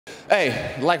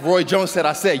Hey, like Roy Jones said,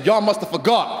 I said, y'all must have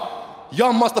forgot.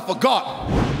 Y'all must have forgot.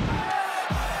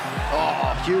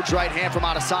 Oh, huge right hand from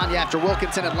Adesanya after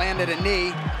Wilkinson had landed a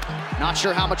knee. Not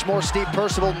sure how much more Steve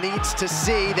Percival needs to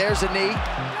see. There's a knee.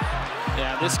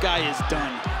 Yeah, this guy is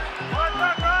done.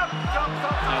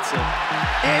 That's it.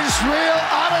 Israel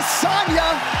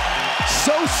Adesanya.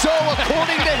 So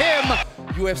according to him.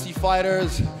 UFC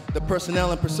fighters, the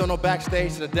personnel and persona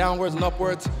backstage, the downwards and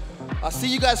upwards. I see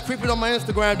you guys creeping on my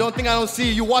Instagram. Don't think I don't see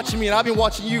you. You watching me and I've been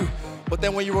watching you. But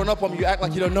then when you run up on me, you act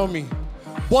like you don't know me.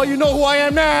 Boy, you know who I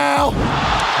am now.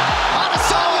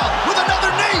 Adesanya with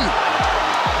another knee.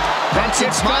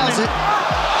 Benson smiles it. Oh!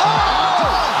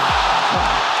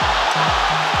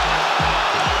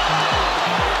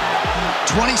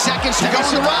 20 seconds to go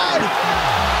on the ride.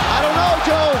 I don't know,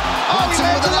 Joe. Benson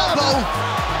with an elbow.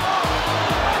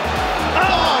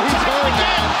 Oh, he's hurt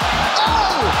again.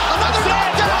 Oh, another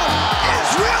knockdown.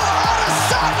 Israel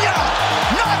Adesanya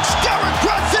knocks Derek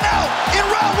Brunson out in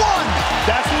round 1.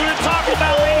 That's what we're talking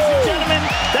about, ladies and gentlemen.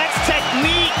 That's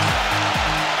technique.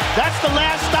 That's the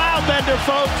last style bender,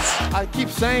 folks. I keep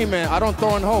saying, man, I don't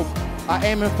throw in hope. I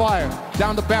aim and fire,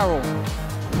 down the barrel.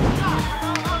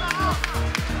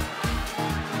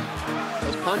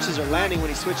 Those punches are landing when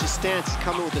he switches stance. He's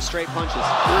coming with the straight punches. Ooh,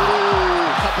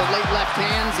 couple late left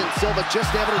hands, and Silva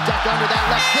just able to duck under that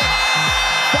left kick.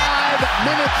 5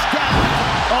 minutes down.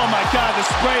 Oh my God, the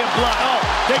spray of blood. Oh,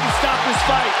 they can stop this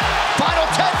fight. Final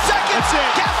 10 seconds. That's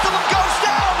it. Gastelum goes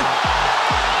down.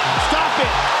 Stop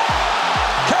it.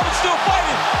 Kevin's still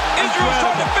fighting. Israel's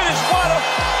trying to finish. What a...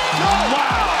 Wow.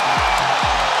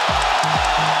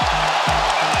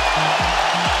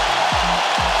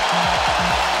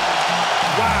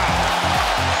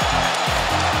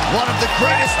 One of the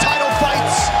greatest title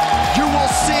fights you will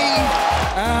see.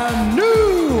 And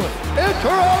new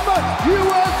interim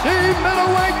UFC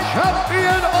middleweight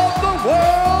champion of the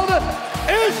world,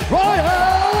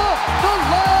 Israel, the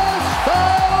last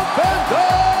style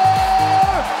bender,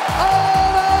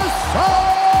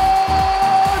 Adesanya.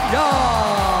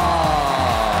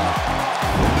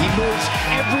 He moves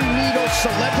every needle,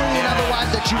 celebrity and otherwise,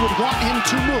 that you would want him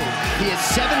to move. He is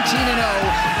 17-0.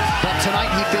 But tonight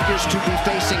he figures to be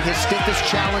facing his stiffest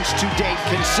challenge to date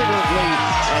considerably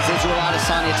as Israel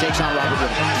Adesanya takes on Robert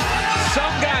Whittaker.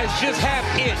 Some guys just have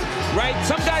it, right?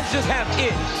 Some guys just have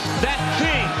it. That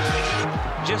thing.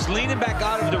 Just leaning back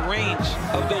out of the range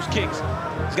of those kicks.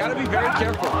 He's got to be very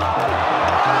careful.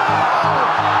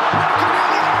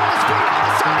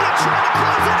 Adesanya trying to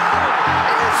close it out.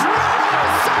 Israel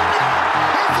Adesanya is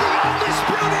the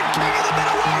undisputed king of the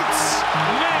middleweights.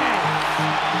 Man,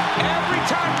 every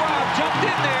time Rob jumped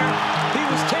in there, he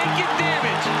was taking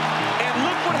damage. And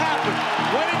look what happened.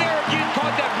 Went in there again,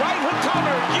 caught that right hook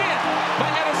counter again by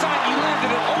Adesanya. He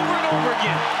landed it over and over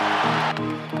again.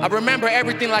 I remember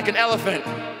everything like an elephant.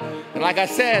 And like I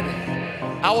said,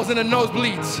 I was in the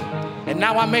nosebleeds. And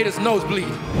now I made his nose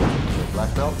bleed.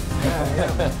 Black belt?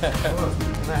 Yeah.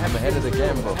 I'm ahead of the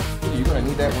game, bro. You're gonna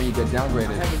need that when you get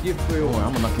downgraded. I have a gift for you.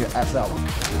 I'm gonna knock your ass out.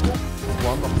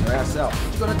 Well, I'm knocking your ass out.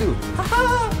 What you gonna do?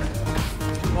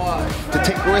 To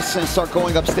take risks and start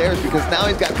going upstairs because now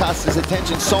he's got Costa's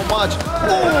attention so much.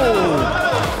 Ooh!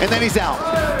 And then he's out.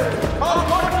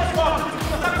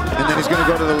 And then he's gonna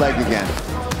go to the leg again.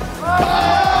 Oh!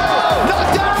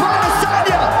 Knockdown for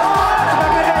Adesanya!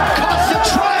 Costa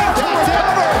trying to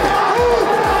recover!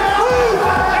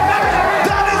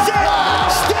 That is it!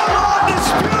 Still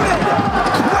undisputed!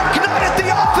 Quick night at the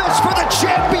office for the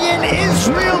champion,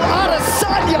 Israel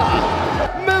Adesanya!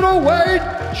 Middleweight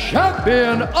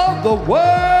champion of the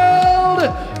world,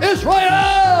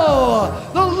 Israel,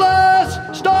 the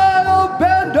last style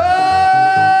bender,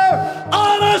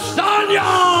 Adesanya!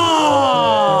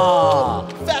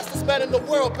 Fastest man in the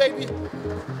world, baby.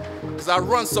 Because I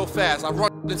run so fast, I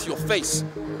run into your face.